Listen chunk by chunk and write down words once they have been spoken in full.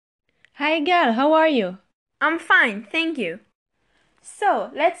Hi Gal, how are you? I'm fine, thank you. So,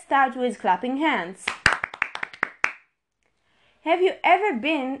 let's start with clapping hands. Have you ever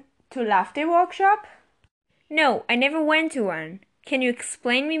been to laughter workshop? No, I never went to one. Can you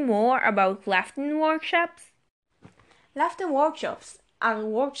explain me more about laughter workshops? Laughter workshops are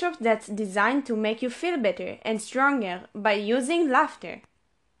workshops that's designed to make you feel better and stronger by using laughter.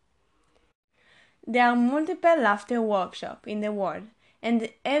 There are multiple laughter workshops in the world, and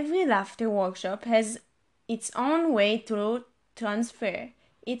every laughter workshop has its own way to transfer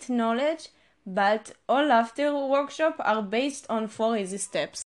its knowledge, but all laughter workshops are based on 4 easy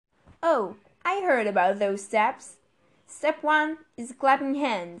steps. Oh, I heard about those steps. Step 1 is clapping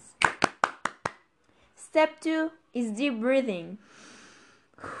hands. Step 2 is deep breathing.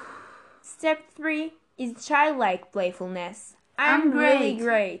 Step 3 is childlike playfulness. I'm really great.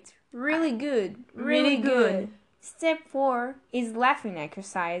 great. Really good. Really good. Step 4 is laughing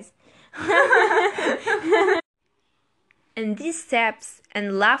exercise. And these steps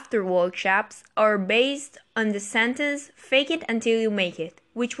and laughter workshops are based on the sentence "fake it until you make it,"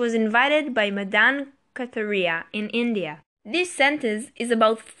 which was invented by Madan Kataria in India. This sentence is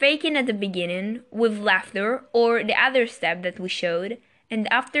about faking at the beginning with laughter or the other step that we showed,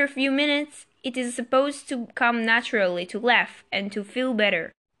 and after a few minutes it is supposed to come naturally to laugh and to feel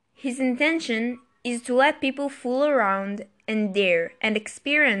better. His intention is to let people fool around and dare and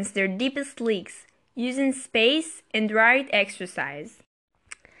experience their deepest leaks using space and right exercise.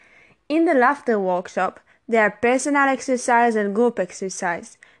 In the laughter workshop, there are personal exercise and group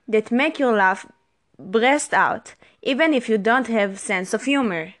exercise that make you laugh breast out, even if you don't have sense of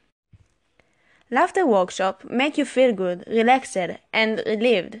humor. Laughter workshop make you feel good, relaxed, and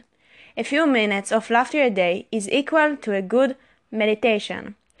relieved. A few minutes of laughter a day is equal to a good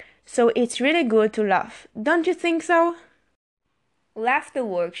meditation. So it's really good to laugh, don't you think so? Laughter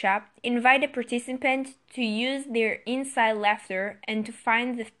workshop invite the participant to use their inside laughter and to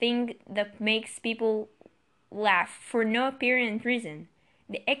find the thing that makes people laugh for no apparent reason.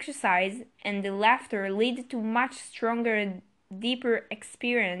 The exercise and the laughter lead to much stronger, deeper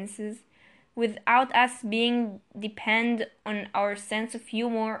experiences without us being depend on our sense of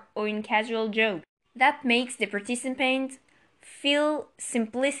humor or in casual jokes. That makes the participant feel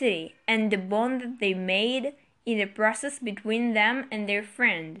simplicity and the bond that they made in the process between them and their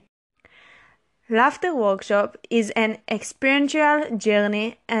friend. Laughter workshop is an experiential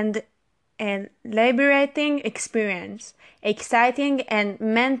journey and a liberating experience, exciting and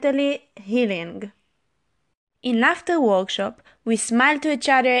mentally healing. In laughter workshop, we smile to each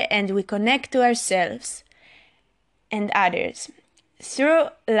other and we connect to ourselves and others through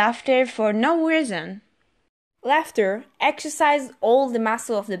laughter for no reason. Laughter exercises all the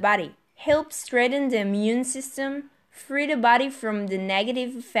muscle of the body, helps strengthen the immune system, free the body from the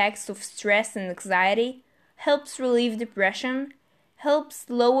negative effects of stress and anxiety, helps relieve depression, helps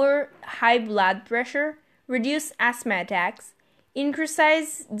lower high blood pressure, reduce asthma attacks,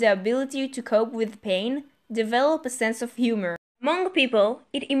 increases the ability to cope with pain, develop a sense of humor. Among people,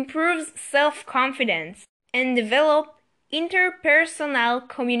 it improves self-confidence and develop interpersonal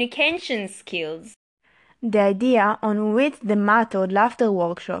communication skills. The idea on which the method laughter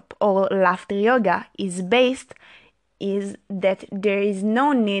workshop or laughter yoga is based is that there is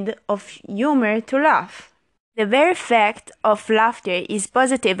no need of humor to laugh. The very fact of laughter is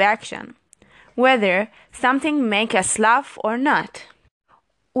positive action, whether something makes us laugh or not.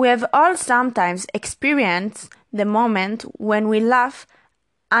 We have all sometimes experienced the moment when we laugh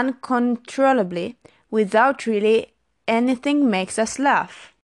uncontrollably without really anything makes us laugh.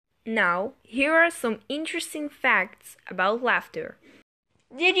 Now, here are some interesting facts about laughter.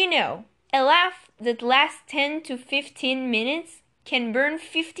 Did you know a laugh that lasts 10 to 15 minutes can burn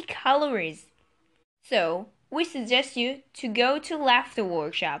 50 calories? So, we suggest you to go to laughter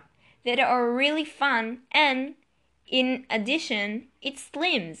workshop that are really fun and, in addition, it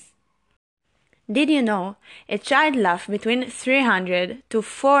slims. Did you know a child laughs between 300 to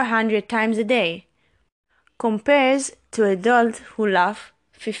 400 times a day, compares to adults who laugh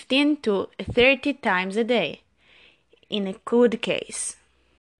 15 to 30 times a day, in a good case.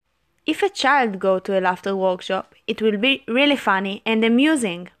 If a child go to a laughter workshop, it will be really funny and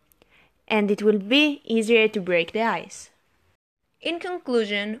amusing, and it will be easier to break the ice. In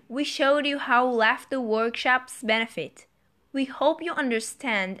conclusion, we showed you how laughter workshops benefit. We hope you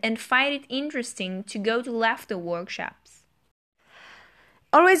understand and find it interesting to go to laughter workshops.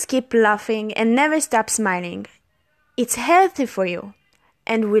 Always keep laughing and never stop smiling. It's healthy for you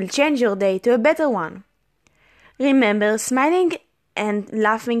and will change your day to a better one. Remember, smiling and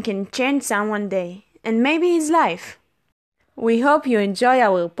laughing can change someone's day and maybe his life. We hope you enjoy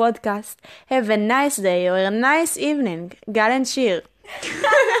our podcast. Have a nice day or a nice evening. Gal and Shir.